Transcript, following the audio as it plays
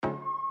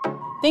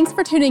Thanks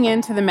for tuning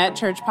in to the Met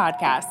Church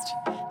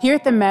podcast. Here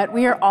at the Met,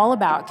 we are all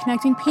about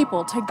connecting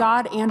people to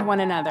God and one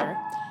another.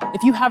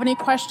 If you have any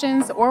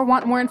questions or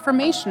want more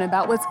information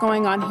about what's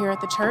going on here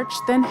at the church,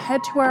 then head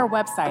to our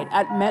website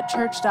at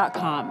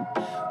metchurch.com.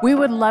 We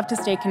would love to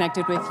stay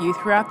connected with you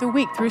throughout the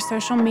week through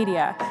social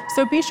media,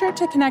 so be sure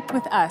to connect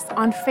with us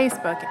on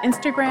Facebook,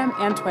 Instagram,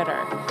 and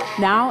Twitter.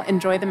 Now,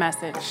 enjoy the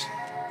message.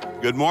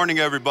 Good morning,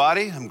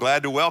 everybody. I'm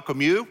glad to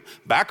welcome you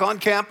back on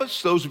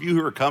campus, those of you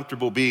who are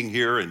comfortable being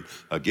here, and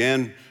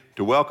again,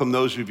 to welcome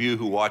those of you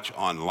who watch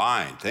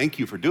online. Thank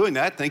you for doing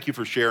that. Thank you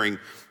for sharing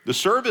the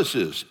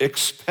services.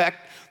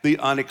 Expect the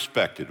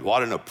unexpected.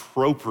 What an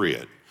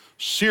appropriate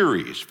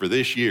series for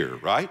this year,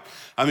 right?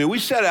 I mean, we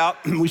set out,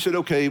 we said,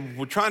 okay,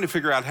 we're trying to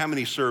figure out how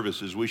many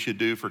services we should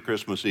do for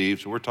Christmas Eve,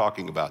 so we're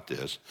talking about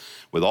this.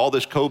 With all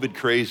this COVID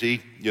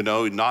crazy,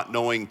 not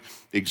knowing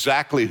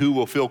exactly who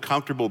will feel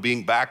comfortable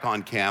being back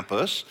on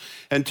campus,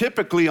 and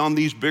typically on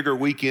these bigger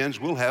weekends,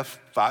 we'll have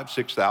 5,000 to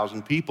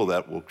 6,000 people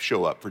that will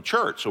show up for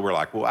church. So we're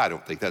like, well, I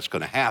don't think that's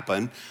gonna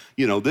happen,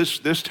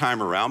 this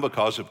time around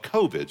because of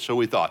COVID. So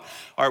we thought,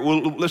 all right,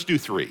 well, let's do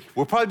 3.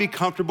 We'll probably be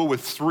comfortable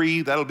with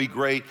 3, that'll be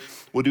great.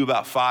 We'll do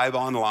about 5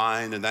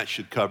 online, and that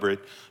should cover it.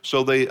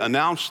 So they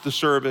announced the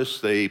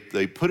service, they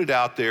put it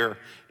out there,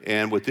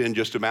 and within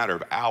just a matter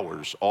of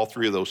hours, all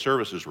 3 of those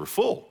services were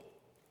full.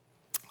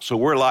 So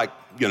we're like,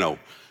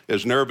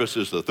 as nervous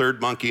as the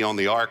third monkey on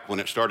the ark when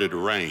it started to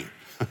rain.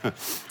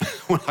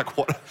 We're like,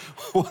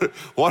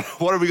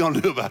 what are we going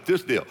to do about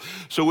this deal?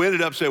 So we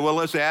ended up saying, well,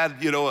 let's add,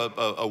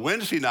 a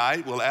Wednesday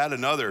night. We'll add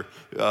another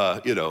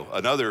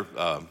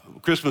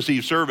Christmas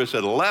Eve service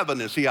at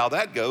 11 and see how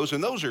that goes.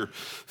 And those are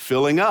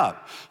filling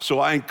up. So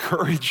I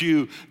encourage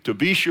you to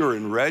be sure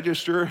and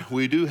register.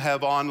 We do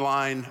have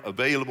online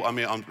available.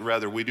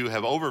 We do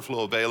have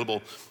overflow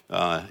available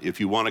if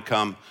you want to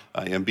come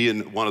and be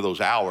in one of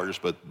those hours,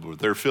 but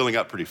they're filling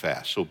up pretty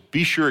fast. So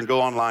be sure and go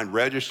online,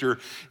 register.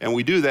 And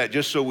we do that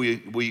just so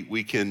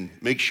we can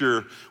make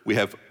sure we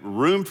have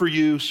room for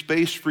you,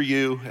 space for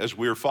you, as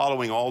we're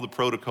following all the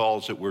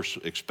protocols that we're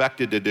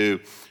expected to do.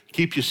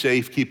 Keep you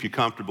safe, keep you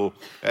comfortable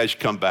as you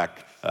come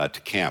back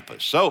to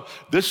campus. So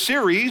this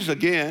series,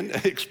 again,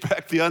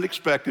 Expect the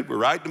Unexpected. We're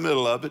right in the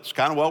middle of it. It's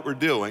kind of what we're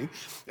doing.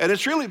 And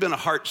it's really been a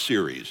heart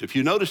series. If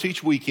you notice,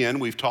 each weekend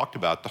we've talked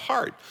about the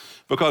heart.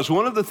 Because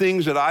one of the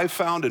things that I've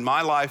found in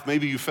my life,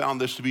 maybe you found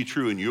this to be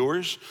true in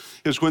yours,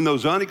 is when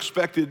those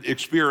unexpected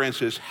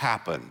experiences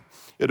happen,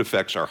 it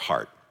affects our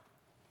heart.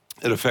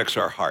 It affects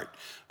our heart.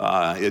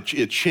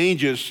 It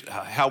changes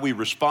how we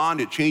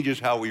respond. It changes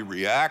how we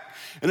react.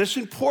 And it's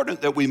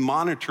important that we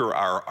monitor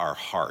our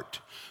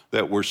heart,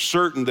 that we're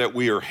certain that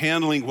we are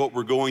handling what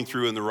we're going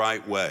through in the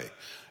right way.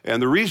 And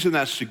the reason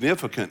that's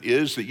significant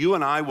is that you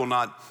and I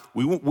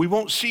we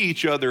won't see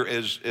each other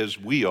as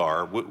we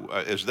are,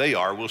 as they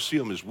are. We'll see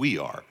them as we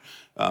are.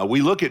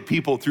 We look at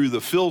people through the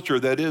filter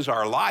that is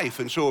our life.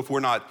 And so if we're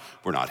not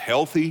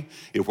healthy,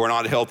 if we're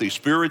not healthy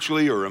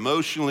spiritually or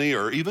emotionally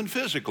or even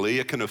physically,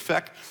 it can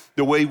affect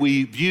the way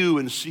we view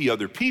and see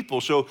other people.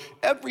 So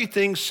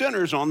everything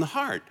centers on the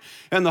heart.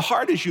 And the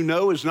heart, as you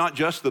know, is not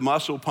just the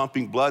muscle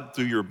pumping blood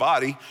through your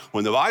body.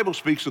 When the Bible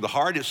speaks of the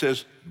heart, it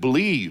says,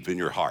 believe in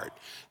your heart.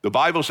 The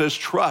Bible says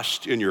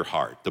trust in your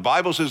heart. The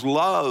Bible says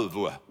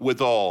love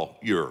with all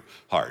your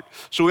heart.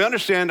 So we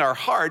understand our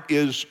heart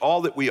is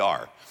all that we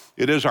are.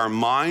 It is our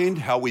mind,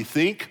 how we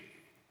think.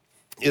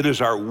 It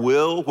is our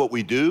will, what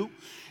we do.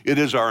 It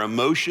is our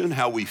emotion,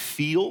 how we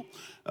feel.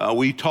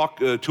 We talk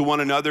to one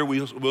another,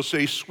 we'll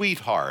say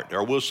sweetheart,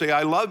 or we'll say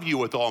I love you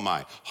with all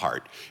my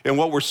heart. And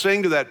what we're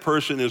saying to that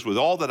person is with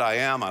all that I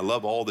am, I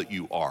love all that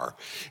you are.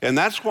 And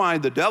that's why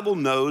the devil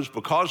knows,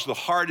 because the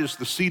heart is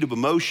the seat of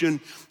emotion,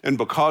 and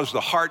because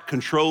the heart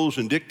controls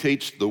and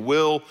dictates the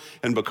will,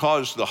 and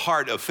because the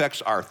heart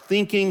affects our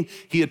thinking,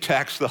 he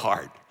attacks the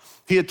heart.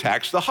 He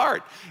attacks the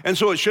heart. And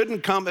so it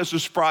shouldn't come as a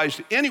surprise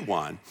to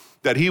anyone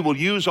that he will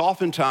use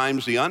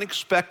oftentimes the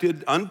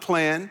unexpected,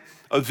 unplanned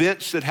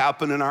events that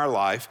happen in our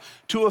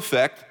life to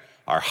affect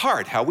our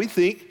heart, how we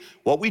think,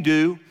 what we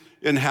do,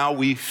 and how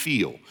we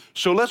feel.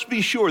 So let's be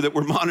sure that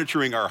we're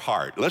monitoring our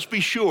heart. Let's be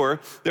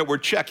sure that we're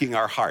checking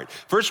our heart.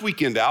 First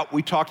weekend out,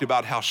 we talked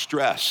about how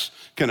stress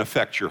can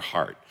affect your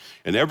heart.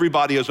 And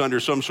everybody is under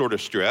some sort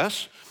of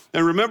stress.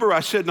 And remember, I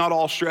said not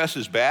all stress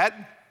is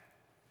bad.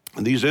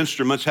 And these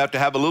instruments have to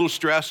have a little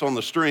stress on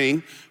the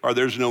string or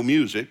there's no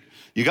music.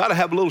 You got to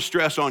have a little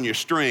stress on your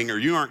string or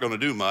you aren't going to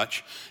do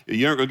much.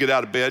 You aren't going to get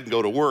out of bed and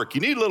go to work.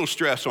 You need a little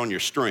stress on your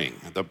string.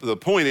 The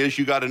point is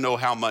you got to know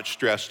how much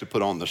stress to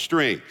put on the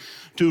string.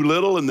 Too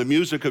little and the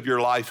music of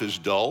your life is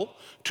dull.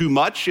 Too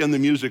much and the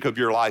music of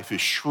your life is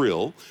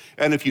shrill.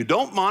 And if you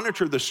don't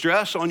monitor the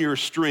stress on your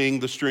string,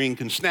 the string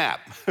can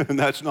snap. And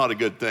that's not a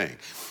good thing.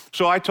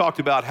 So I talked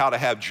about how to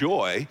have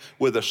joy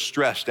with a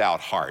stressed out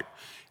heart.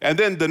 And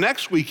then the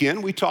next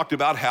weekend, we talked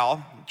about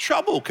how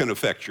trouble can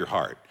affect your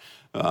heart.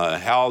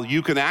 How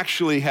you can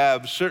actually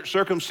have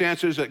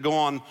circumstances that go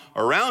on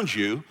around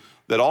you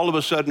that all of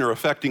a sudden are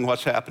affecting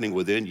what's happening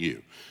within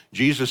you.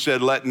 Jesus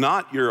said, let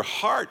not your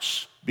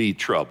hearts be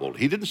troubled.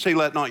 He didn't say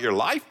let not your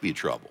life be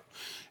troubled.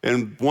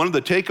 And one of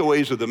the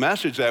takeaways of the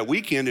message that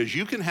weekend is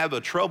you can have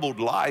a troubled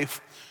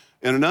life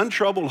and an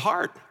untroubled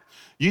heart.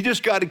 You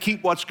just got to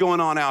keep what's going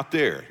on out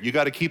there. You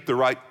got to keep the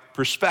right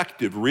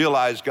perspective,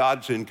 realize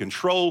God's in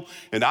control,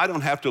 and I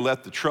don't have to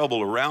let the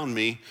trouble around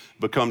me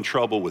become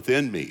trouble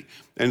within me.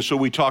 And so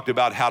we talked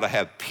about how to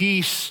have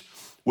peace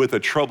with a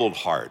troubled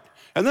heart.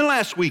 And then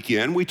last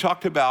weekend, we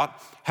talked about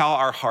how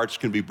our hearts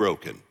can be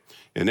broken.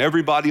 And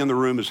everybody in the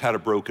room has had a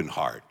broken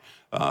heart.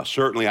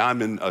 Certainly,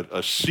 I'm in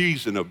a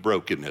season of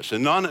brokenness,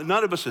 and none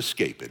of us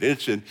escape it.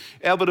 It's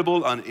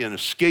inevitable,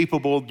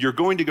 inescapable. You're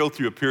going to go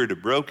through a period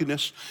of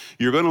brokenness.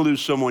 You're going to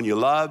lose someone you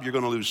love. You're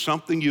going to lose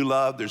something you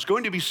love. There's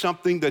going to be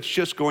something that's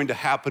just going to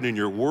happen in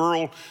your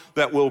world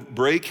that will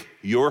break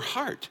your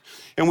heart.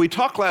 And we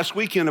talked last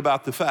weekend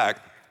about the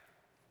fact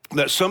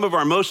that some of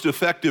our most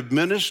effective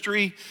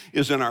ministry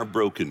is in our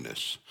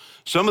brokenness.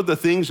 Some of the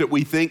things that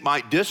we think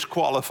might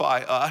disqualify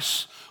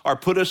us or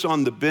put us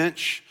on the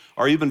bench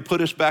or even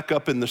put us back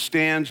up in the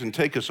stands and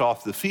take us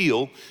off the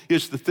field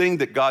is the thing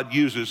that God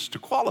uses to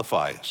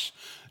qualify us.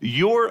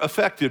 Your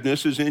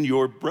effectiveness is in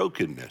your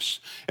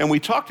brokenness. And we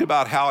talked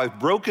about how if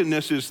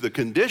brokenness is the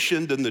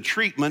condition, then the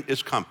treatment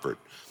is comfort.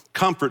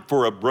 Comfort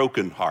for a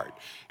broken heart.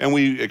 And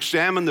we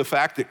examined the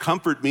fact that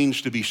comfort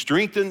means to be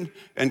strengthened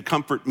and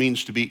comfort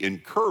means to be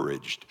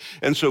encouraged.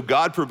 And so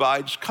God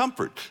provides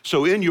comfort.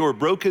 So in your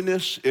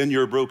brokenness, in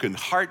your broken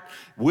heart,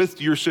 with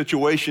your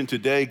situation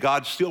today,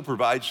 God still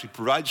provides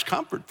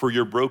comfort for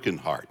your broken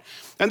heart.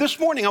 And this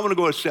morning, I want to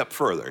go a step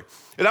further.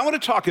 And I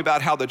want to talk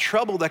about how the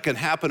trouble that can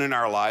happen in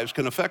our lives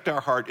can affect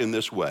our heart in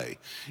this way.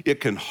 It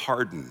can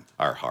harden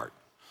our heart.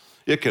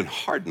 It can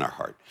harden our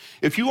heart.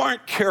 If you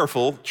aren't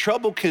careful,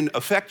 trouble can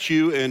affect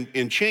you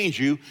and change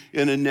you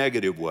in a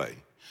negative way.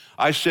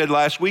 I said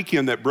last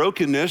weekend that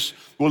brokenness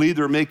will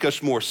either make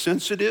us more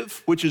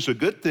sensitive, which is a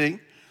good thing,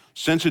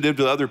 sensitive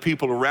to other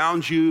people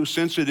around you,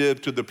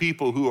 sensitive to the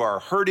people who are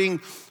hurting,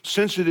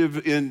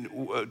 sensitive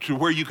to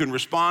where you can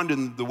respond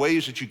in the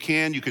ways that you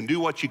can. You can do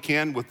what you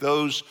can with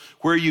those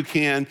where you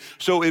can.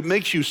 So it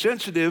makes you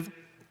sensitive.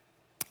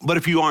 But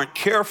if you aren't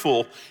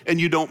careful and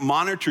you don't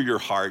monitor your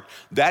heart,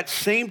 that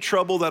same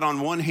trouble that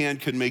on one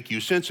hand can make you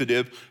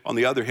sensitive, on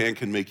the other hand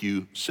can make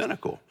you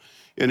cynical.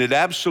 And it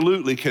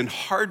absolutely can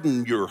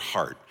harden your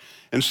heart.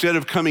 Instead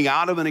of coming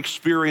out of an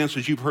experience,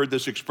 as you've heard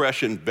this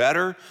expression,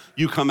 better,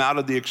 you come out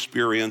of the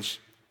experience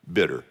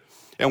bitter.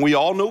 And we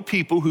all know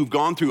people who've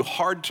gone through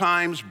hard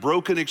times,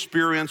 broken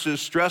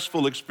experiences,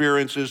 stressful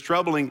experiences,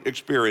 troubling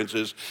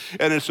experiences,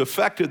 and it's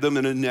affected them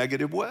in a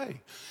negative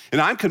way. And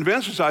I'm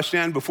convinced as I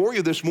stand before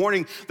you this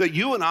morning that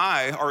you and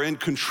I are in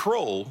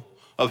control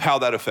of how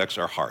that affects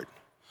our heart.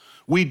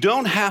 We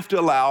don't have to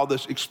allow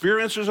the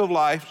experiences of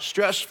life,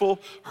 stressful,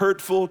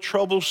 hurtful,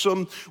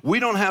 troublesome, we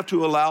don't have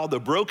to allow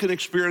the broken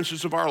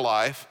experiences of our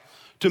life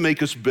to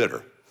make us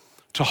bitter,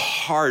 to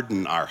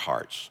harden our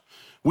hearts.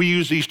 We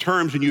use these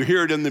terms, and you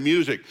hear it in the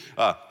music.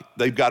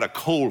 They've got a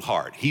cold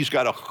heart. He's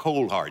got a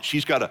cold heart.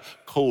 She's got a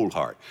cold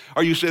heart.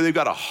 Or you say they've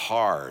got a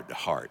hard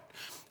heart.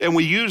 And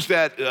we use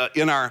that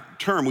in our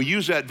term. We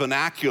use that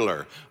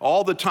vernacular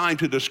all the time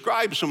to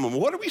describe someone.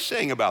 What are we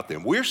saying about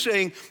them? We're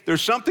saying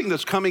there's something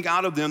that's coming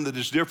out of them that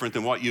is different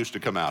than what used to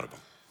come out of them.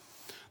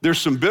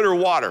 There's some bitter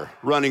water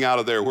running out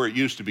of there where it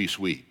used to be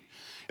sweet.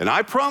 And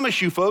I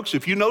promise you, folks,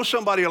 if you know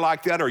somebody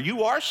like that or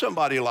you are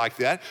somebody like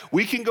that,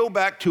 we can go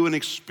back to an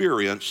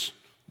experience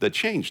that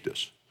changed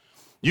us.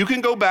 You can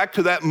go back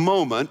to that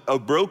moment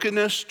of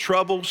brokenness,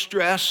 trouble,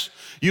 stress.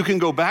 You can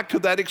go back to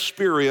that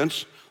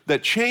experience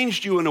that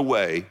changed you in a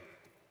way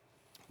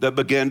that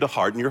began to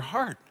harden your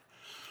heart.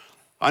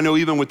 I know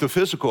even with the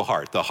physical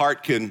heart,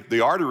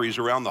 the arteries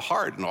around the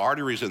heart and the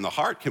arteries in the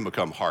heart can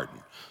become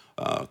hardened.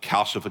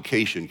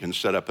 Calcification can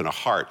set up in a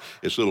heart.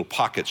 It's little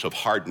pockets of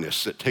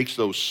hardness that takes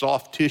those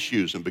soft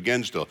tissues and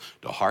begins to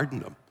harden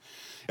them.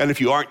 And if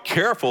you aren't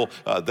careful,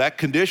 that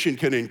condition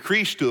can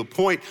increase to a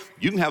point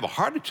you can have a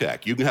heart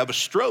attack, you can have a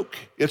stroke.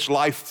 It's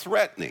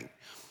life-threatening.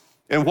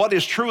 And what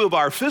is true of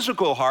our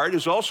physical heart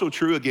is also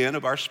true, again,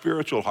 of our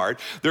spiritual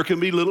heart. There can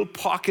be little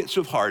pockets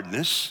of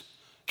hardness,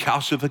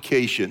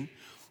 calcification,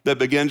 that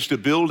begins to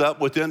build up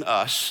within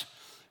us,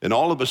 and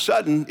all of a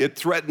sudden, it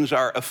threatens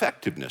our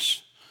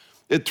effectiveness.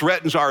 It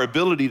threatens our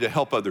ability to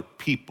help other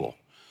people.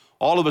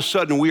 All of a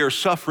sudden, we are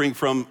suffering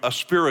from a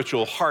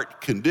spiritual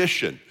heart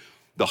condition,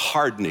 the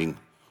hardening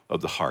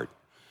of the heart.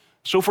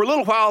 So for a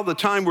little while, the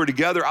time we're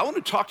together, I want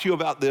to talk to you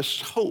about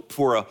this hope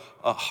for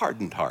a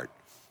hardened heart.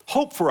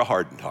 Hope for a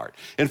hardened heart.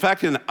 In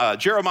fact, in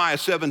Jeremiah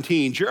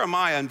 17,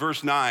 Jeremiah in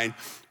verse 9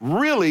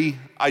 really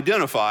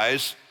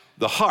identifies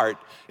the heart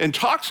and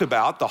talks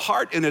about the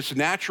heart in its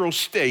natural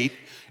state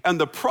and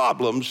the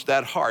problems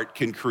that heart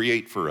can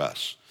create for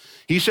us.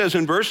 He says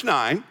in verse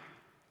 9,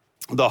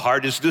 the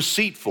heart is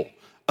deceitful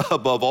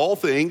above all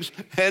things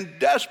and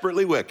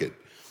desperately wicked.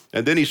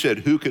 And then he said,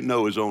 who can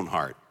know his own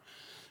heart?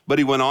 But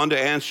he went on to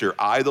answer,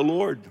 I, the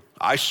Lord,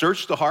 I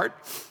search the heart,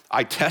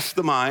 I test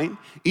the mind,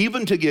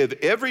 even to give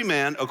every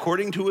man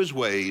according to his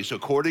ways,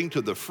 according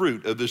to the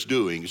fruit of his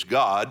doings.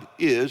 God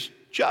is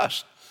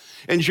just.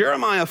 And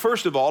Jeremiah,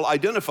 first of all,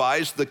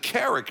 identifies the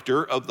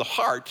character of the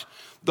heart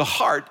the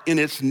heart in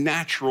its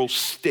natural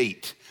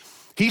state.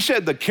 He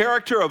said the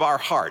character of our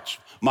hearts,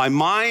 my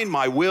mind,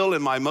 my will,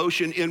 and my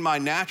emotion in my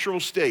natural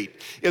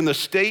state, in the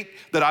state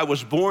that I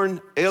was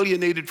born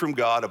alienated from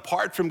God,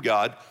 apart from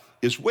God,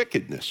 is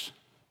wickedness.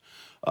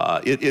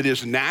 It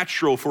is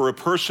natural for a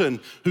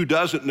person who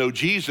doesn't know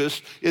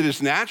Jesus. It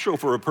is natural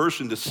for a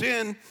person to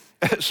sin.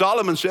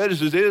 Solomon said,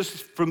 as it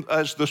is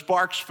as the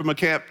sparks from a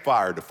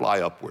campfire to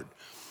fly upward.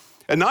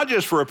 And not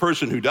just for a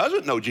person who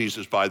doesn't know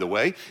Jesus, by the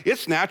way.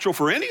 It's natural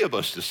for any of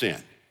us to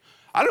sin.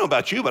 I don't know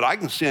about you, but I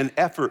can sin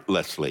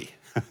effortlessly.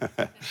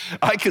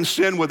 I can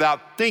sin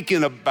without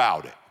thinking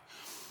about it.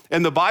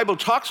 And the Bible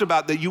talks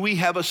about that we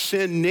have a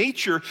sin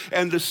nature,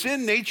 and the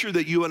sin nature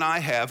that you and I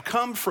have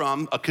come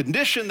from a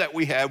condition that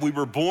we have. We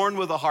were born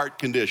with a heart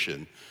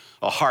condition,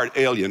 a heart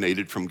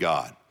alienated from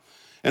God.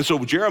 And so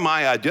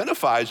Jeremiah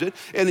identifies it,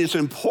 and it's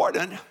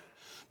important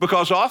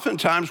because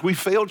oftentimes we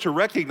fail to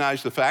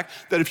recognize the fact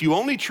that if you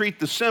only treat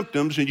the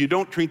symptoms and you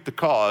don't treat the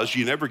cause,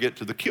 you never get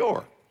to the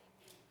cure.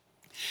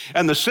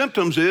 And the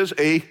symptoms is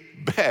a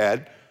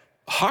bad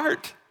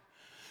heart.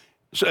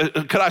 So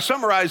could I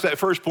summarize that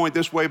first point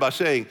this way by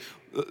saying,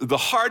 the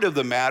heart of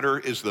the matter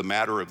is the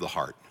matter of the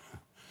heart.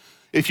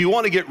 If you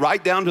want to get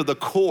right down to the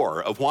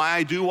core of why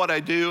I do what I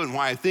do and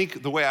why I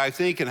think the way I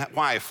think and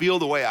why I feel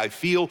the way I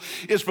feel,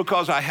 it's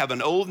because I have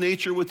an old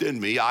nature within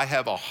me. I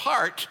have a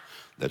heart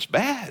that's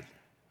bad.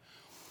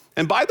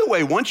 And by the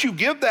way, once you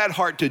give that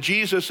heart to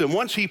Jesus and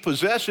once he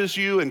possesses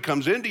you and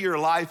comes into your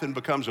life and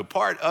becomes a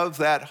part of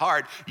that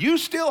heart, you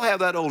still have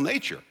that old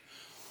nature.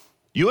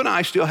 You and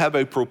I still have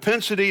a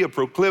propensity, a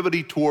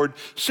proclivity toward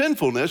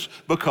sinfulness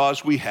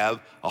because we have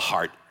a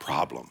heart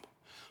problem.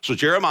 So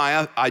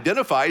Jeremiah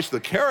identifies the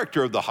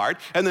character of the heart,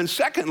 and then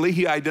secondly,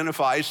 he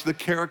identifies the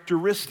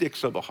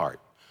characteristics of a heart.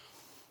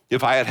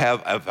 If I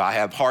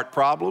have heart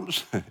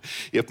problems,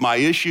 if my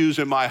issues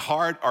in my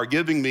heart are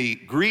giving me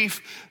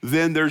grief,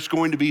 then there's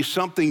going to be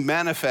something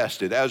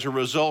manifested as a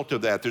result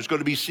of that. There's going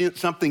to be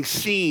something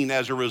seen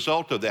as a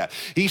result of that.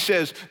 He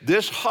says,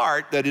 this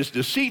heart that is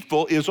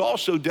deceitful is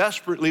also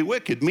desperately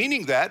wicked,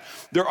 meaning that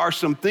there are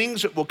some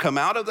things that will come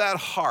out of that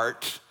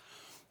heart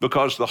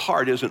because the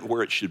heart isn't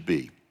where it should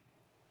be.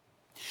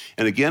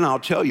 And again, I'll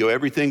tell you,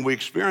 everything we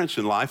experience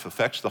in life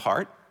affects the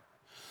heart.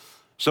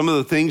 Some of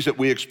the things that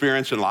we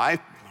experience in life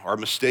are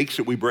mistakes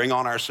that we bring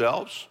on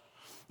ourselves.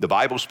 The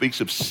Bible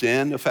speaks of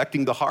sin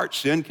affecting the heart.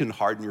 Sin can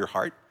harden your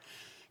heart,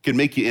 can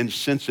make you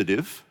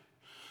insensitive.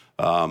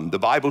 The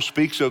Bible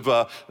speaks of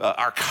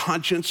our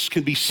conscience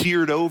can be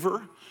seared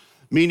over,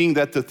 meaning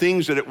that the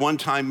things that at one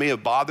time may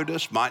have bothered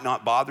us might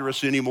not bother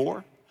us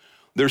anymore.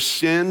 There's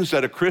sins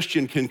that a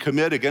Christian can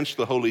commit against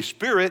the Holy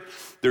Spirit.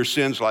 There's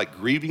sins like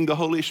grieving the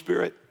Holy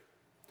Spirit.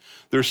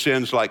 There's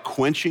sins like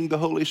quenching the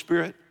Holy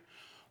Spirit.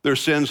 There's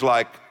sins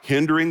like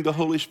hindering the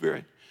Holy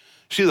Spirit.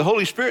 See, the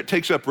Holy Spirit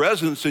takes up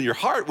residence in your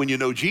heart. When you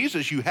know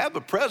Jesus, you have a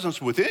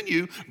presence within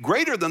you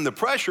greater than the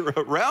pressure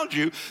around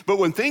you. But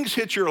when things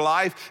hit your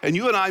life and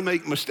you and I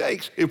make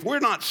mistakes, if we're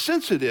not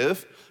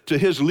sensitive to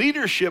his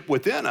leadership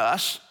within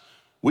us,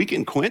 we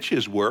can quench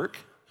his work,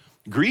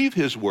 grieve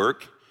his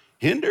work,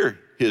 hinder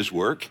his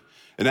work.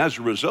 And as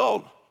a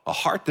result, a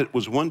heart that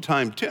was one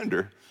time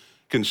tender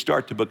can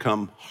start to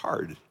become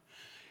hard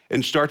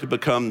and start to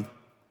become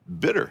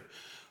bitter.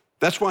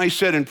 That's why he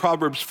said in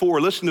Proverbs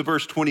 4, listen to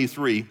verse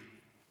 23.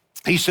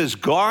 He says,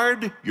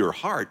 guard your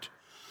heart,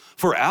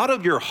 for out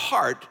of your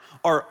heart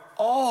are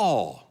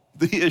all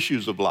the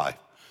issues of life.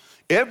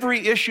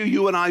 Every issue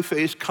you and I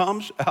face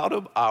comes out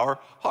of our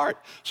heart.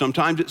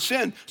 Sometimes it's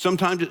sin,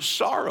 sometimes it's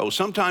sorrow,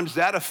 sometimes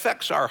that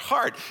affects our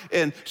heart,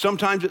 and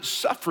sometimes it's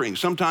suffering,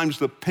 sometimes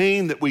the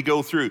pain that we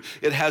go through,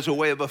 it has a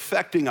way of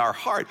affecting our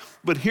heart.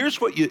 But here's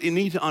what you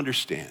need to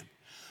understand.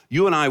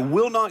 You and I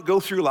will not go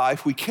through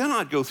life, we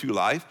cannot go through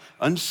life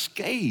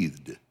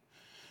unscathed.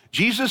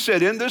 Jesus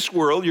said, in this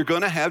world, you're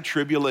going to have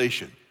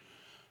tribulation.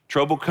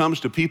 Trouble comes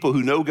to people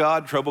who know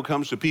God. Trouble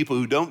comes to people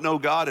who don't know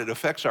God. It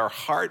affects our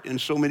heart in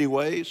so many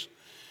ways.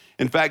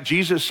 In fact,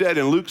 Jesus said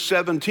in Luke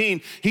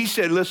 17, he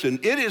said, listen,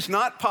 it is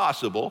not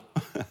possible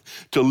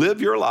to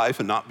live your life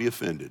and not be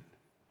offended.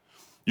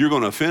 You're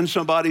going to offend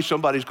somebody,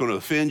 somebody's going to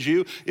offend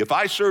you. If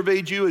I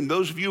surveyed you and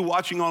those of you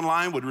watching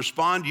online would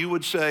respond, you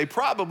would say,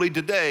 probably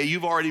today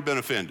you've already been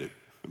offended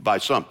by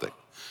something,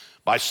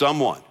 by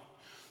someone.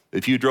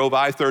 If you drove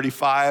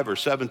I-35 or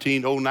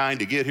 1709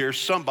 to get here,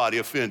 somebody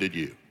offended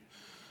you.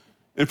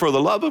 And for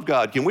the love of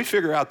God, can we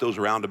figure out those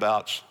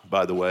roundabouts,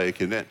 by the way?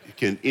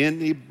 Can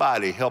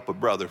anybody help a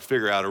brother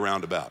figure out a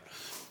roundabout?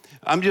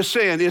 I'm just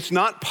saying it's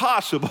not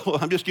possible.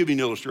 I'm just giving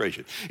you an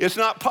illustration. It's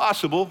not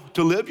possible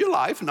to live your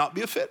life and not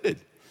be offended.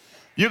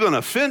 You're going to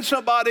offend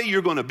somebody,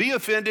 you're going to be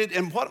offended.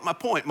 And what my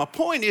point? My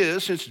point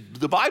is, since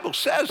the Bible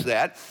says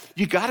that,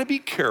 you got to be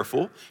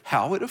careful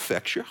how it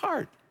affects your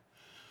heart.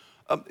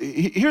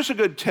 Here's a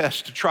good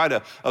test to try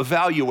to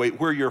evaluate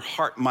where your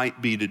heart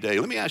might be today.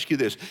 Let me ask you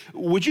this.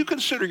 Would you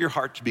consider your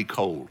heart to be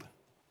cold?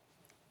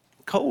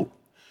 Cold.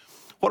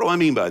 What do I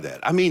mean by that?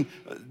 I mean,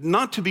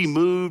 not to be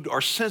moved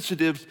or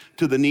sensitive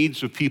to the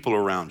needs of people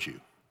around you.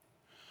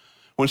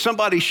 When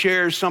somebody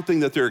shares something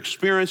that they're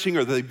experiencing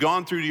or they've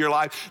gone through to your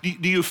life,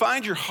 do you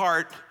find your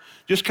heart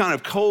just kind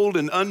of cold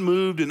and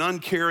unmoved and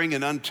uncaring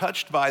and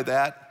untouched by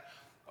that?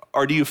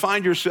 Or do you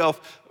find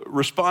yourself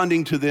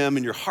responding to them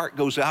and your heart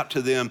goes out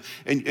to them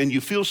and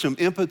you feel some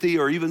empathy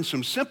or even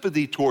some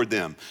sympathy toward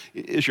them?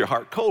 Is your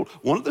heart cold?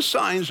 One of the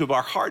signs of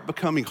our heart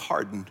becoming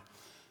hardened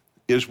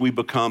is we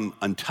become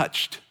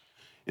untouched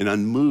and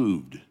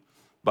unmoved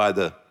by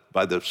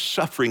the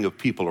suffering of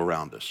people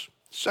around us.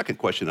 Second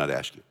question I'd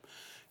ask you,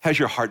 has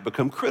your heart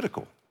become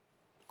critical?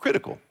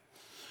 Critical.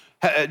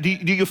 Do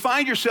you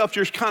find yourself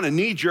just kind of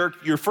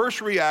knee-jerk? Your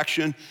first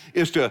reaction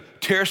is to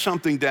tear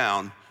something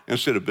down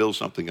instead of build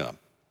something up.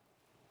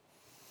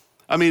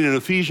 I mean, in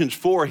Ephesians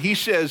 4, he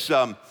says,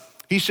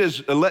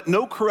 let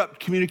no corrupt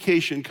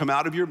communication come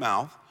out of your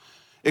mouth,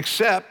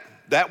 except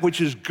that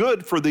which is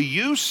good for the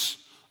use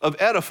of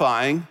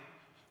edifying,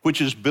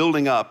 which is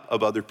building up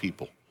of other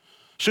people.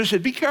 So he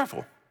said, be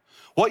careful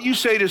what you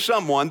say to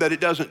someone that it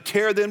doesn't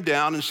tear them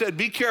down. Instead,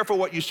 be careful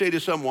what you say to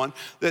someone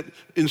that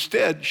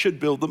instead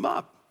should build them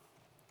up.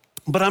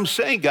 But I'm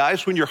saying,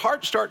 guys, when your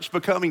heart starts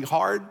becoming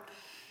hard,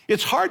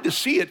 it's hard to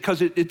see it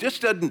because it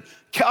just doesn't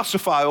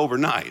calcify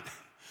overnight.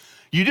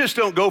 You just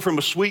don't go from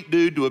a sweet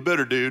dude to a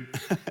bitter dude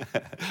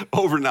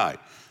overnight.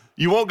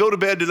 You won't go to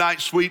bed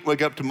tonight sweet,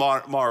 wake up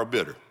tomorrow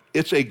bitter.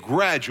 It's a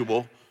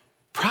gradual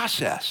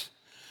process.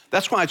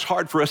 That's why it's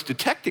hard for us to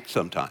detect it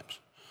sometimes.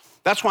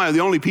 That's why the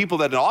only people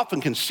that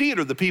often can see it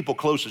are the people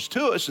closest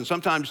to us. And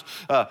sometimes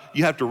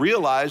you have to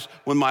realize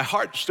when my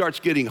heart starts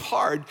getting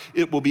hard,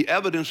 it will be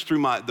evidenced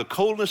through the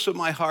coldness of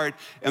my heart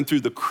and through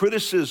the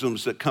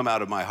criticisms that come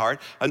out of my heart.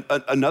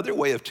 Another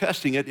way of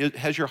testing it is,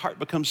 has your heart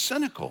become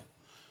cynical?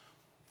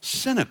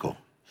 Cynical.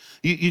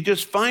 You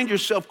just find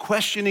yourself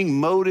questioning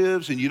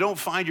motives and you don't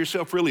find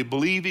yourself really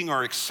believing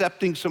or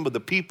accepting some of the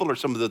people or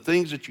some of the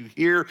things that you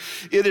hear.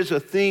 It is a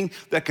thing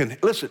that can,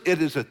 listen,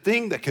 it is a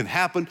thing that can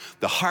happen.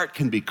 The heart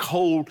can be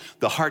cold,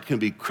 the heart can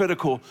be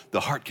critical, the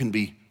heart can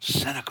be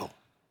cynical.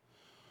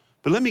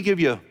 But let me give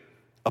you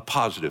a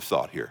positive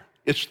thought here.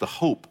 It's the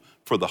hope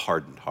for the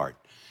hardened heart.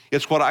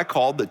 It's what I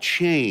call the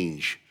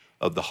change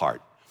of the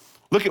heart.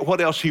 Look at what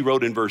else he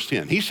wrote in verse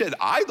 10. He said,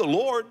 I, the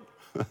Lord,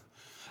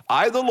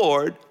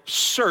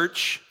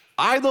 search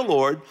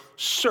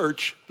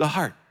the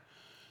heart.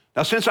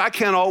 Now, since I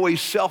can't always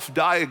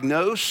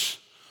self-diagnose,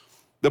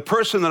 the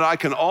person that I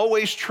can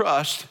always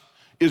trust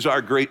is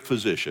our great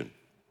physician.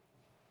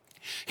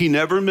 He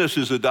never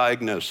misses a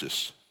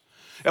diagnosis.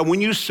 And when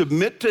you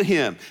submit to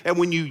him and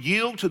when you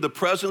yield to the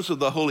presence of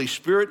the Holy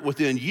Spirit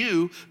within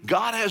you,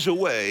 God has a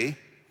way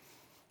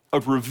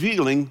of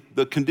revealing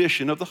the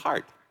condition of the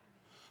heart.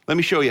 Let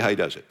me show you how he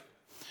does it.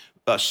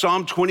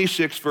 Psalm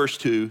 26, verse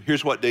 2,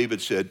 here's what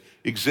David said,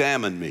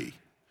 examine me.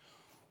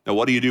 Now,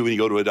 what do you do when you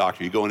go to a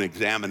doctor? You go in an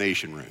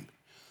examination room.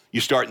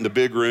 You start in the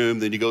big room,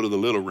 then you go to the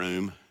little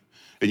room,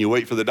 and you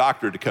wait for the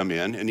doctor to come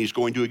in, and he's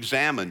going to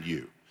examine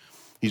you.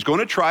 He's going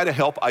to try to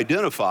help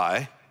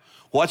identify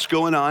what's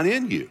going on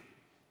in you.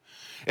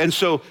 And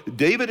so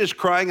David is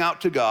crying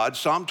out to God,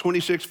 Psalm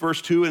 26,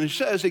 verse 2, and he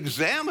says,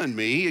 examine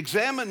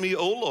me,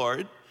 O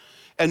Lord,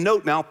 and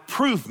note now,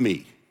 prove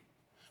me.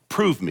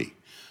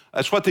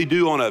 That's what they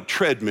do on a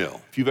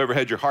treadmill. If you've ever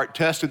had your heart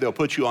tested, they'll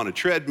put you on a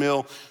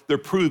treadmill. They're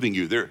proving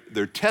you.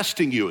 They're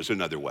testing you is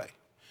another way.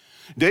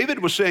 David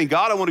was saying,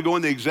 God, I want to go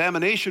in the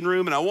examination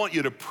room and I want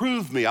you to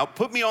prove me.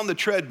 Put me on the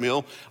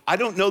treadmill. I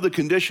don't know the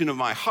condition of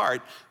my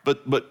heart,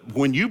 but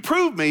when you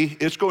prove me,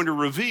 it's going to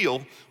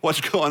reveal what's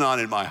going on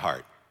in my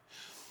heart.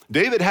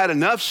 David had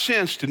enough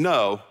sense to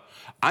know,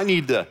 I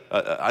need to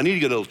get a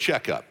little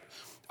checkup.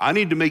 I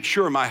need to make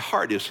sure my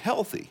heart is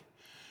healthy.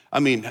 I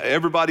mean,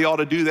 everybody ought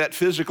to do that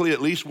physically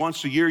at least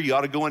once a year. You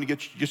ought to go in and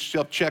get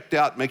yourself checked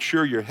out, make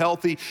sure you're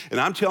healthy. And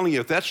I'm telling you,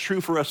 if that's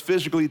true for us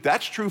physically,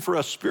 that's true for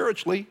us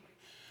spiritually.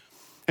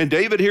 And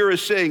David here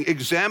is saying,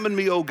 examine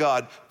me, O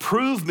God,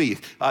 prove me,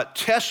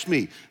 test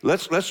me.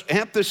 Let's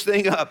amp this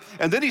thing up.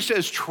 And then he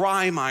says,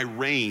 try my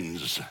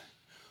reins,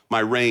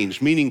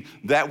 meaning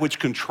that which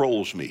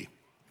controls me.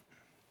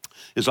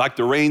 It's like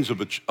the reins of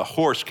a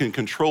horse can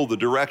control the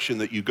direction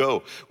that you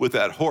go with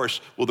that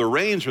horse. Well, the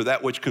reins are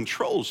that which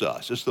controls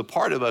us. It's the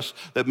part of us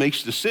that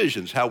makes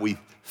decisions, how we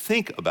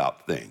think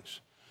about things.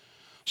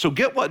 So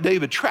get what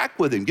David, track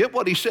with him, get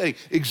what he's saying.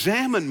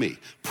 Examine me,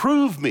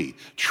 prove me,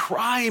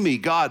 try me.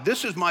 God,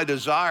 this is my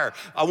desire.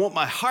 I want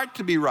my heart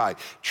to be right.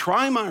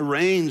 Try my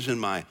reins in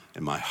my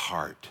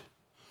heart.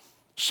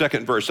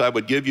 Second verse I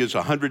would give you is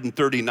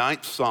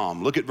 139th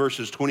Psalm. Look at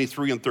verses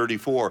 23 and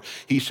 34.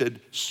 He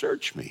said,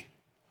 search me.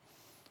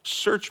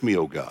 Search me,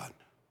 O God.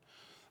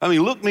 I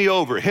mean, look me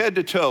over head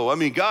to toe. I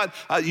mean, God,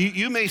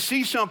 you may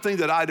see something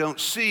that I don't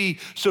see,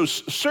 so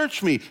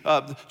search me.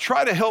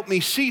 Try to help me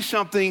see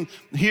something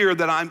here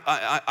that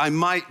I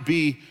might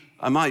be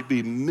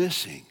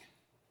missing.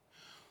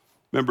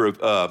 Remember,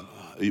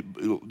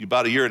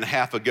 about a year and a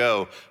half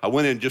ago, I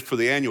went in just for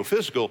the annual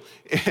physical,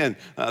 and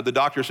the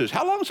doctor says,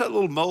 how long has that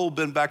little mole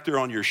been back there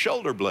on your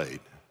shoulder blade?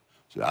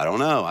 So I don't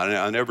know.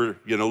 I never,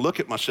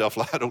 look at myself.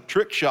 I don't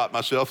trick shot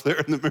myself there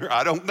in the mirror.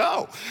 I don't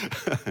know.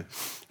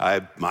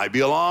 I might be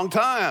a long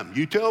time.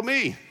 You tell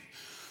me.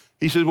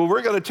 He said, well,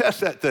 we're going to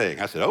test that thing.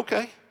 I said,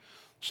 okay.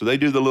 So they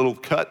do the little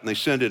cut and they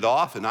send it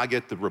off, and I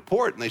get the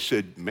report, and they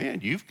said,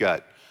 man, you've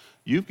got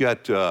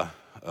a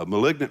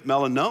malignant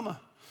melanoma.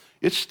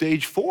 It's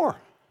stage 4.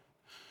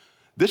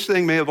 This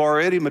thing may have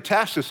already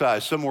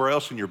metastasized somewhere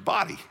else in your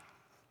body.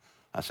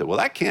 I said, well,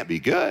 that can't be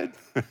good.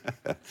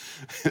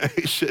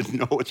 He said,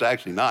 no, it's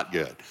actually not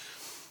good.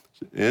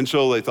 And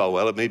so they thought,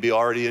 well, it may be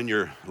already in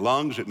your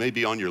lungs, it may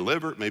be on your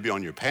liver, it may be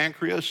on your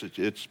pancreas.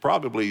 It's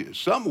probably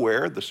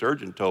somewhere, the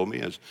surgeon told me,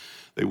 as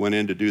they went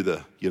in to do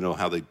the,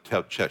 how they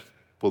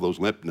pull those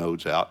lymph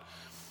nodes out.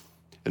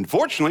 And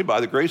fortunately, by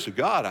the grace of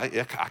God,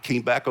 I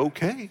came back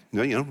okay.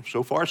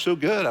 So far so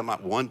good. I'm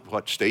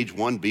at stage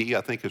 1B,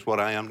 I think is what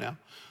I am now.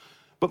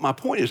 But my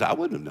point is, I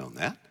wouldn't have known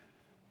that.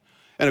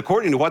 And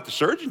according to what the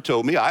surgeon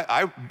told me,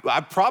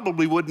 I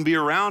probably wouldn't be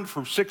around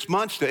for 6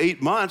 months to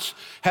 8 months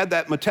had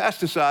that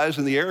metastasized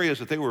in the areas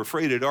that they were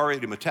afraid had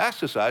already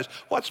metastasized.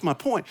 What's my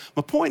point?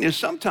 My point is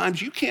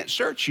sometimes you can't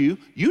search you.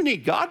 You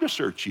need God to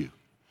search you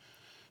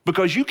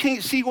because you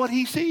can't see what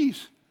he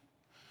sees.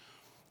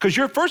 Because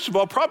you're, first of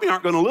all, probably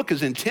aren't going to look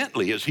as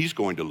intently as he's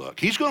going to look.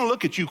 He's going to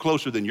look at you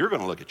closer than you're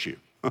going to look at you.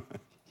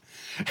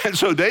 And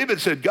so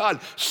David said, God,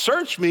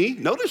 search me,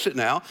 notice it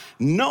now,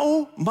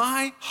 know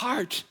my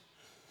heart.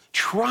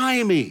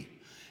 Try me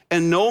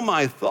and know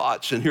my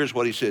thoughts. And here's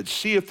what he said,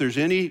 see if there's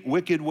any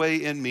wicked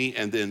way in me,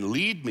 and then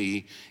lead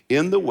me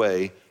in the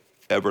way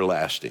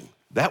everlasting.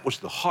 That was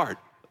the heart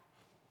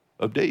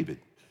of David.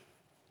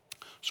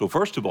 So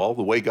first of all,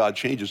 the way God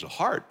changes a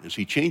heart is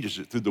he changes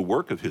it through the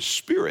work of his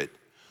Spirit.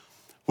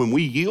 When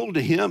we yield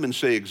to him and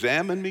say,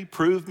 examine me,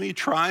 prove me,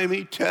 try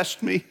me,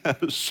 test me,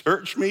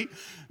 search me,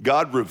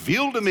 God,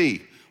 reveal to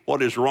me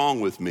what is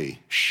wrong with me,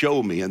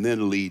 show me, and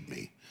then lead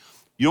me.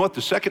 You know what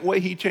the second way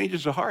he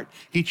changes a heart?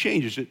 He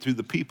changes it through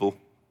the people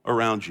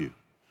around you.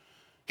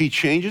 He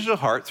changes a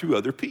heart through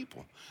other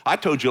people. I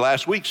told you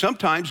last week,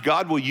 sometimes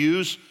God will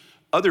use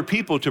other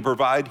people to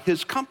provide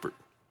his comfort.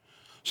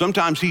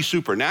 Sometimes he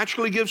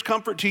supernaturally gives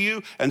comfort to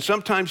you, and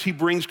sometimes he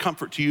brings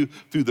comfort to you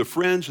through the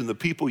friends and the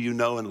people you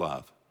know and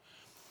love.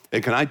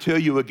 And can I tell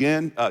you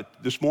again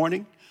this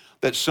morning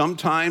that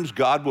sometimes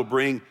God will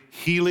bring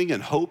healing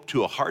and hope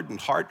to a hardened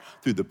heart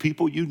through the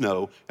people you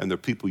know and the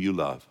people you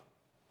love.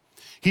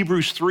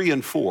 Hebrews 3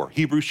 and 4,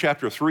 Hebrews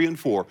chapter 3 and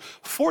 4,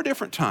 4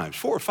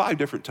 or 5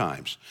 different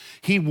times.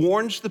 He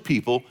warns the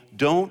people,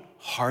 don't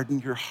harden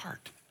your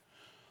heart.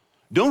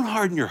 Don't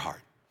harden your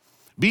heart.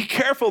 Be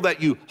careful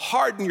that you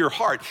harden your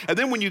heart. And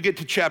then when you get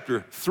to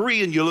chapter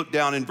 3 and you look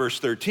down in verse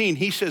 13,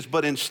 he says,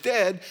 but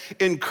instead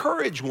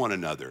encourage one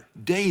another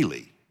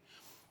daily.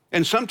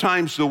 And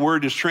sometimes the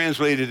word is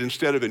translated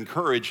instead of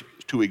encourage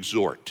to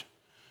exhort.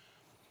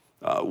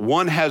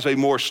 One has a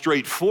more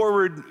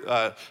straightforward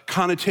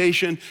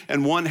connotation,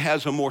 and one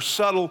has a more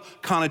subtle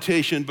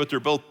connotation, but they're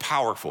both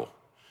powerful,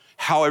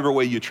 however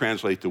way you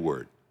translate the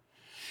word.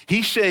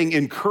 He's saying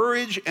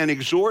encourage and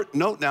exhort,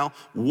 note now,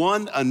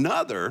 one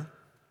another,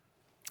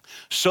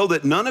 so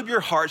that none of your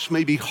hearts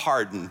may be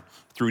hardened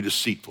through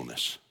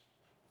deceitfulness.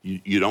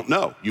 You don't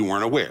know, you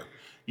weren't aware.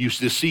 You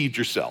deceived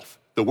yourself.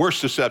 The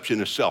worst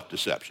deception is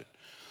self-deception.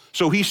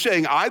 So he's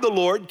saying, I, the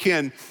Lord,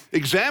 can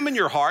examine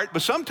your heart,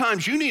 but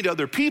sometimes you need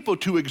other people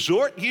to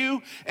exhort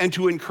you and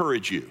to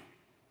encourage you.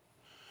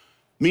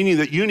 Meaning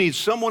that you need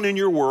someone in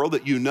your world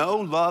that you know,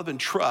 love, and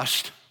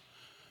trust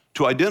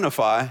to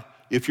identify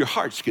if your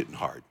heart's getting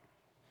hard.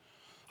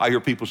 I hear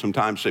people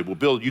sometimes say, well,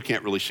 Bill, you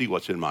can't really see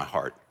what's in my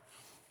heart.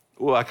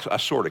 Well, I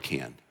sort of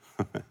can.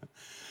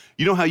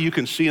 You know how you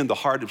can see in the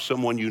heart of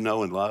someone you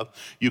know and love?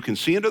 You can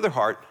see into their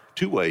heart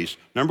 2 ways.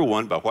 Number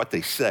one, by what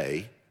they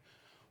say.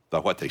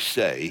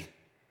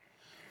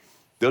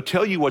 They'll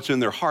tell you what's in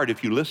their heart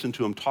if you listen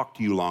to them talk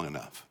to you long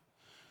enough.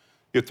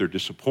 If they're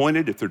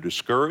disappointed, if they're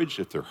discouraged,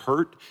 if they're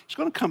hurt, it's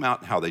going to come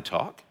out in how they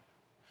talk.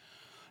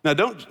 Now,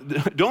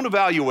 don't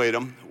evaluate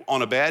them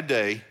on a bad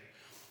day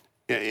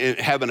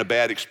having a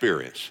bad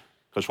experience,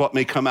 because what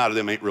may come out of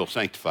them ain't real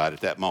sanctified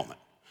at that moment.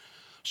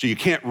 So you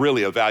can't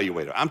really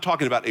evaluate it. I'm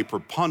talking about a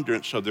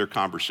preponderance of their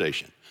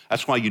conversation.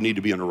 That's why you need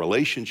to be in a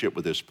relationship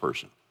with this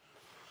person.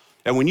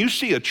 And when you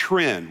see a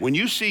trend, when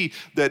you see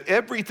that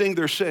everything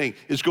they're saying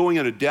is going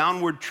in a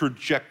downward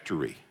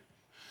trajectory,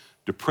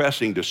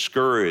 depressing,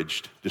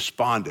 discouraged,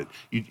 despondent,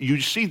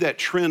 you see that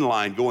trend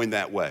line going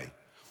that way.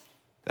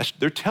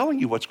 They're telling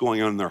you what's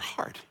going on in their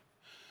heart.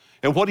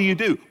 And what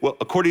do? Well,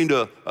 according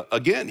to,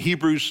 again,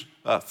 Hebrews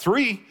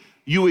 3,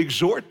 you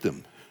exhort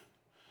them.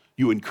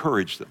 You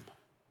encourage them.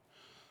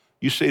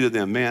 You say to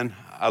them, man,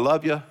 I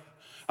love you.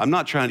 I'm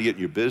not trying to get in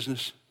your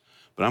business,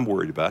 but I'm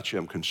worried about you.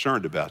 I'm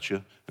concerned about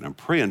you, and I'm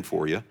praying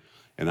for you,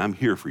 and I'm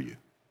here for you.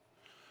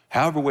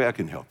 However way I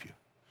can help you.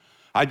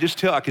 I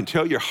can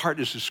tell your heart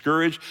is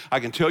discouraged. I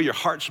can tell your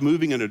heart's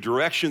moving in a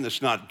direction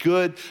that's not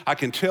good. I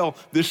can tell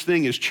this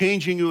thing is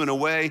changing you in a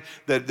way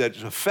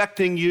that's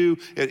affecting you.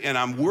 And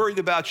I'm worried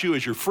about you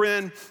as your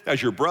friend,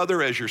 as your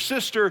brother, as your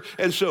sister.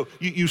 And so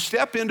you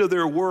step into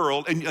their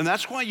world, and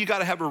that's why you got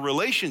to have a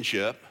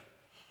relationship,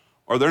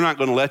 or they're not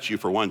going to let you,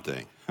 for one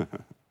thing.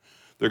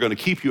 They're going to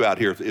keep you out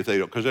here if they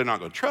don't, because they're not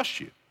going to trust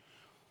you.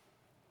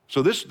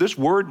 So this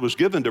word was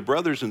given to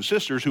brothers and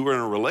sisters who were in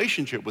a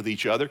relationship with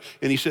each other,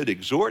 and he said,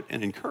 exhort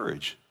and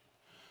encourage.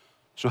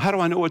 So how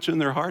do I know what's in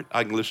their heart?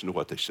 I can listen to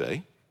what they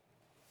say.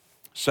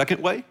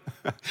 Second way,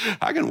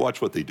 I can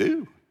watch what they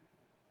do.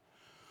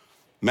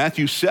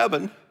 Matthew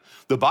 7,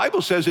 the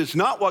Bible says it's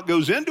not what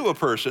goes into a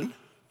person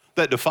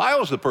that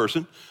defiles the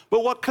person,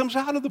 but what comes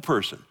out of the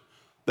person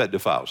that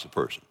defiles the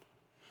person.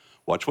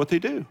 Watch what they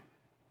do.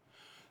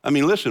 I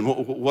mean, listen,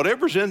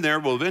 whatever's in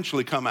there will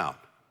eventually come out.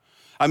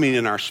 I mean,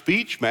 in our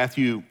speech,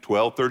 Matthew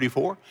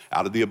 12:34,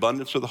 out of the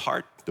abundance of the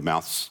heart, the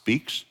mouth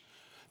speaks.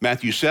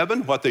 Matthew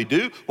 7, what they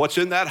do, what's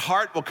in that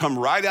heart will come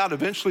right out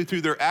eventually through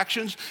their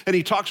actions. And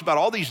he talks about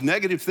all these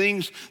negative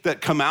things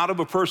that come out of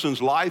a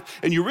person's life.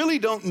 And you really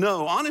don't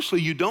know, honestly,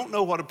 you don't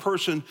know what a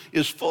person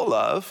is full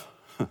of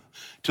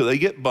till they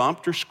get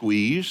bumped or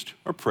squeezed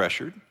or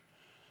pressured,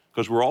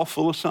 because we're all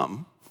full of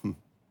something.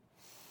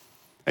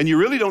 And you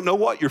really don't know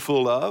what you're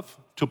full of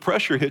till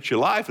pressure hits your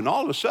life, and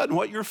all of a sudden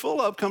what you're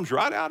full of comes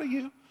right out of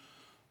you.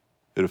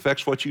 It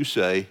affects what you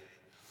say,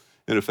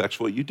 it affects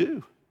what you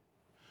do.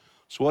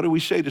 So what do we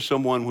say to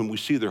someone when we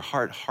see their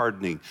heart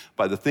hardening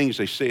by the things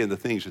they say and the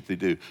things that they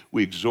do?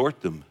 We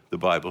exhort them, the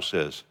Bible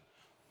says,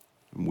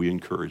 and we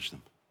encourage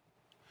them.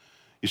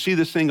 You see,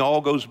 this thing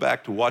all goes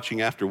back to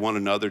watching after one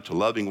another, to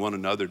loving one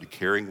another, to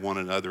caring one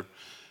another.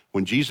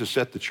 When Jesus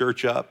set the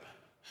church up,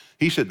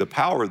 he said the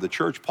power of the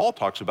church, Paul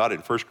talks about it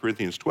in 1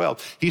 Corinthians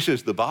 12. He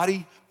says the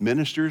body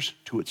ministers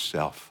to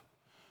itself.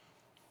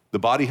 The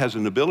body has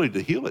an ability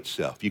to heal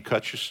itself. You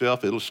cut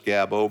yourself, it'll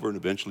scab over and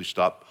eventually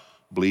stop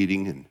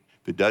bleeding. And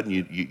if it doesn't,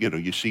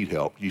 you seek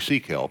help. You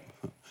seek help.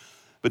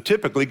 But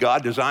typically,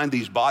 God designed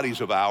these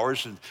bodies of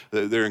ours, and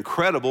they're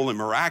incredible and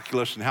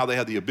miraculous in how they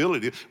have the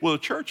ability. Well, the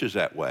church is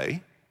that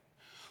way.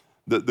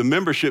 The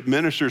membership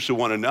ministers to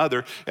one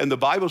another, and the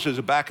Bible says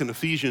back in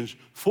Ephesians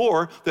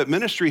 4 that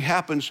ministry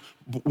happens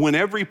when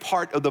every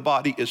part of the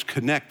body is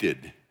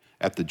connected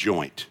at the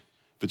joint.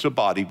 If it's a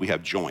body, we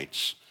have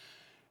joints.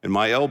 And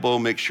my elbow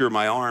makes sure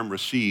my arm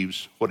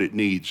receives what it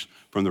needs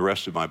from the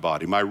rest of my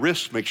body. My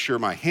wrist makes sure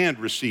my hand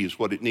receives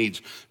what it needs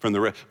from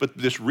the rest. But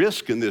this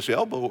wrist and this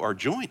elbow are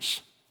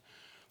joints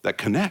that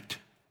connect.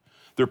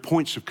 They're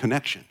points of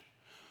connection.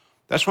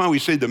 That's why we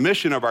say the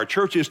mission of our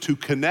church is to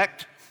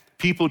connect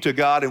people to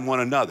God and one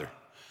another,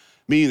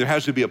 meaning there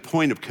has to be a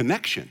point of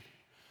connection.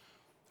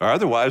 Or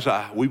otherwise,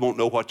 we won't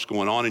know what's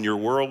going on in your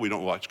world. We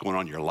don't know what's going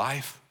on in your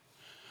life.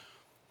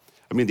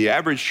 I mean, the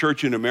average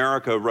church in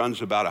America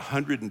runs about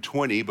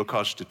 120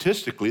 because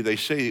statistically they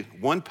say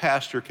one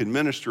pastor can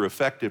minister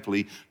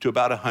effectively to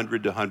about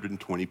 100 to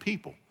 120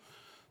 people.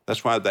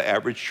 That's why the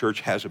average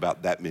church has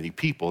about that many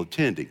people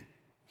attending.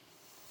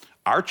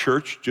 Our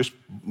church just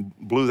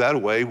blew that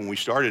away when we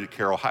started at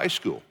Carroll High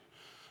School.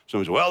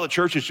 Someone says, well, the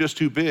church is just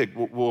too big.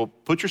 Well,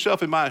 put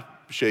yourself in my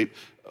shape.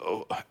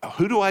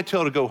 Who do I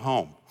tell to go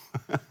home?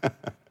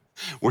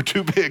 We're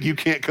too big. You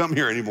can't come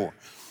here anymore.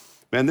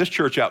 Man, this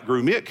church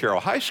outgrew me at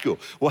Carroll High School.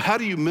 Well, how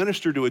do you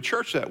minister to a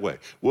church that way?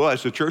 Well,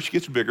 as the church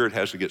gets bigger, it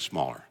has to get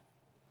smaller.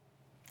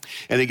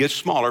 And it gets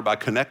smaller by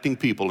connecting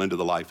people into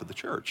the life of the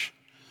church.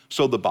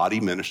 So the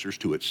body ministers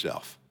to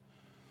itself.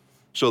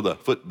 So the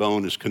foot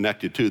bone is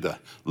connected to the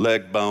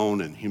leg bone,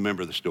 and you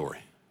remember the story.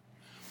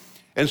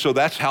 And so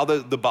that's how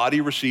the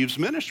body receives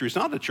ministry. It's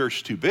not the church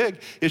is too big.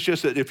 It's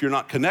just that if you're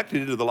not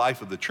connected into the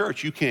life of the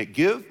church, you can't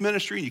give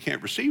ministry and you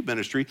can't receive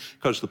ministry,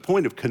 because the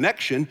point of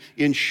connection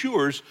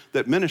ensures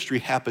that ministry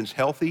happens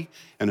healthy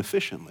and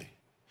efficiently.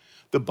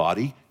 The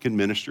body can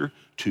minister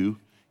to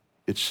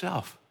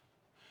itself.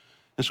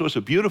 And so it's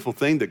a beautiful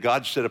thing that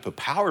God set up, a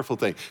powerful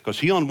thing, because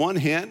he on one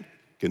hand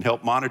can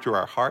help monitor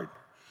our heart,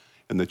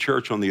 and the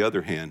church on the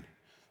other hand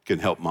can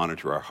help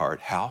monitor our heart.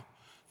 How?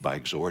 By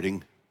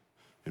exhorting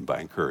and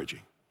by encouraging.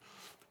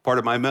 Part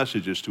of my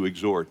message is to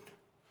exhort.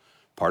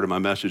 Part of my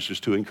message is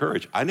to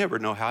encourage. I never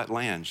know how it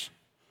lands.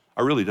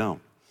 I really don't.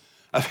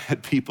 I've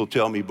had people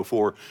tell me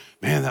before,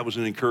 man, that was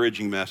an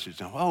encouraging message.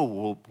 Now, oh,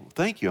 well,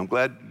 thank you. I'm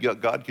glad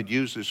God could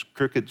use this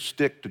crooked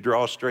stick to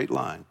draw a straight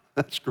line.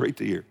 That's great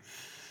to hear.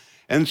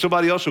 And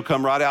somebody else will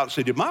come right out and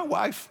say, did my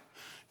wife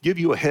give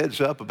you a heads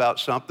up about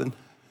something?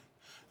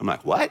 I'm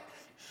like, what?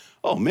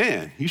 Oh,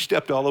 man, you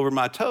stepped all over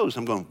my toes.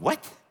 I'm going,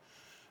 what?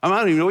 I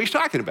don't even know what he's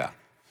talking about.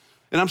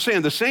 And I'm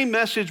saying the same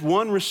message,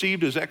 one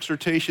received as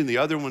exhortation, the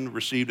other one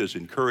received as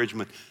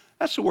encouragement.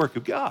 That's the work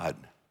of God.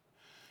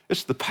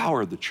 It's the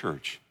power of the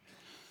church.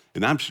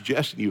 And I'm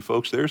suggesting to you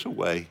folks, there's a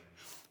way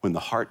when the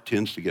heart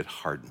tends to get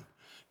hardened,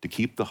 to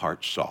keep the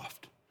heart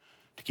soft,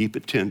 to keep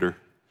it tender,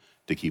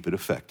 to keep it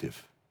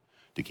effective,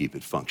 to keep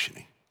it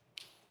functioning.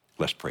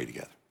 Let's pray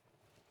together.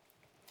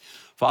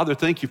 Father,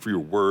 thank you for your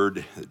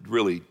word. It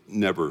really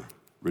never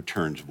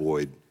returns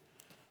void.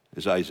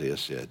 as Isaiah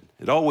said.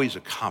 It always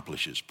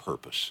accomplishes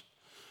purpose.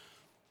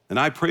 And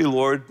I pray,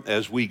 Lord,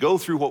 as we go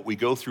through what we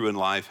go through in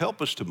life,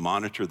 help us to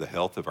monitor the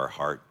health of our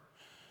heart,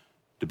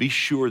 to be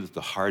sure that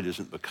the heart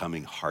isn't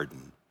becoming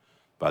hardened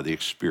by the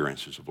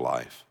experiences of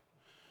life,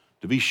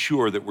 to be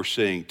sure that we're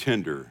staying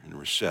tender and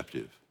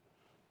receptive,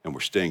 and we're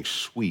staying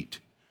sweet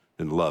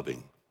and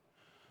loving.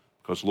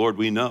 Because, Lord,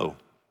 we know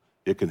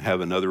it can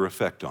have another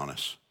effect on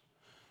us,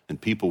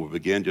 and people will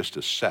begin just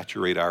to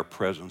saturate our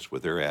presence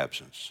with their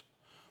absence.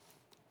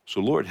 So,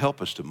 Lord, help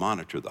us to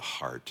monitor the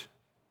heart.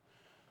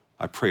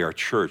 I pray our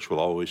church will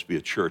always be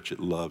a church that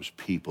loves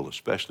people,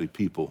 especially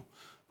people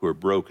who are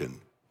broken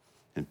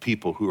and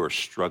people who are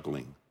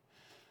struggling.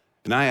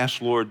 And I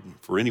ask, Lord,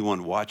 for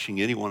anyone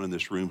watching, anyone in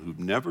this room who've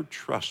never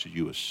trusted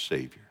you as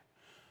Savior,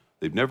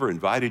 they've never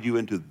invited you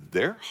into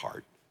their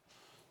heart,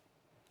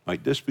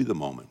 might this be the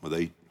moment where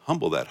they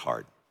humble that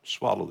heart,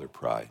 swallow their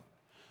pride,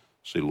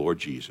 say, Lord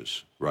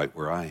Jesus, right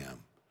where I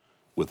am,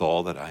 with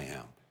all that I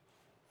am,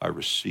 I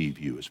receive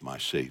you as my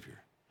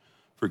Savior.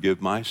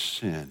 Forgive my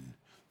sin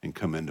and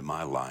come into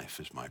my life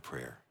is my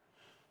prayer.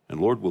 And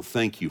Lord, we'll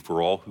thank you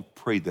for all who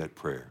prayed that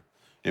prayer,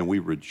 and we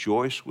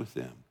rejoice with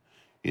them.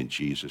 In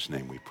Jesus'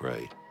 name we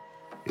pray,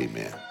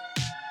 amen.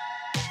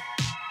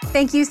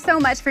 Thank you so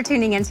much for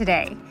tuning in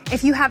today.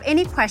 If you have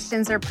any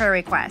questions or prayer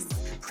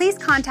requests, please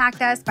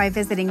contact us by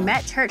visiting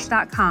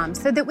metchurch.com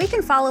so that we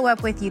can follow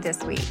up with you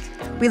this week.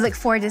 We look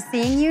forward to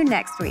seeing you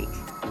next week.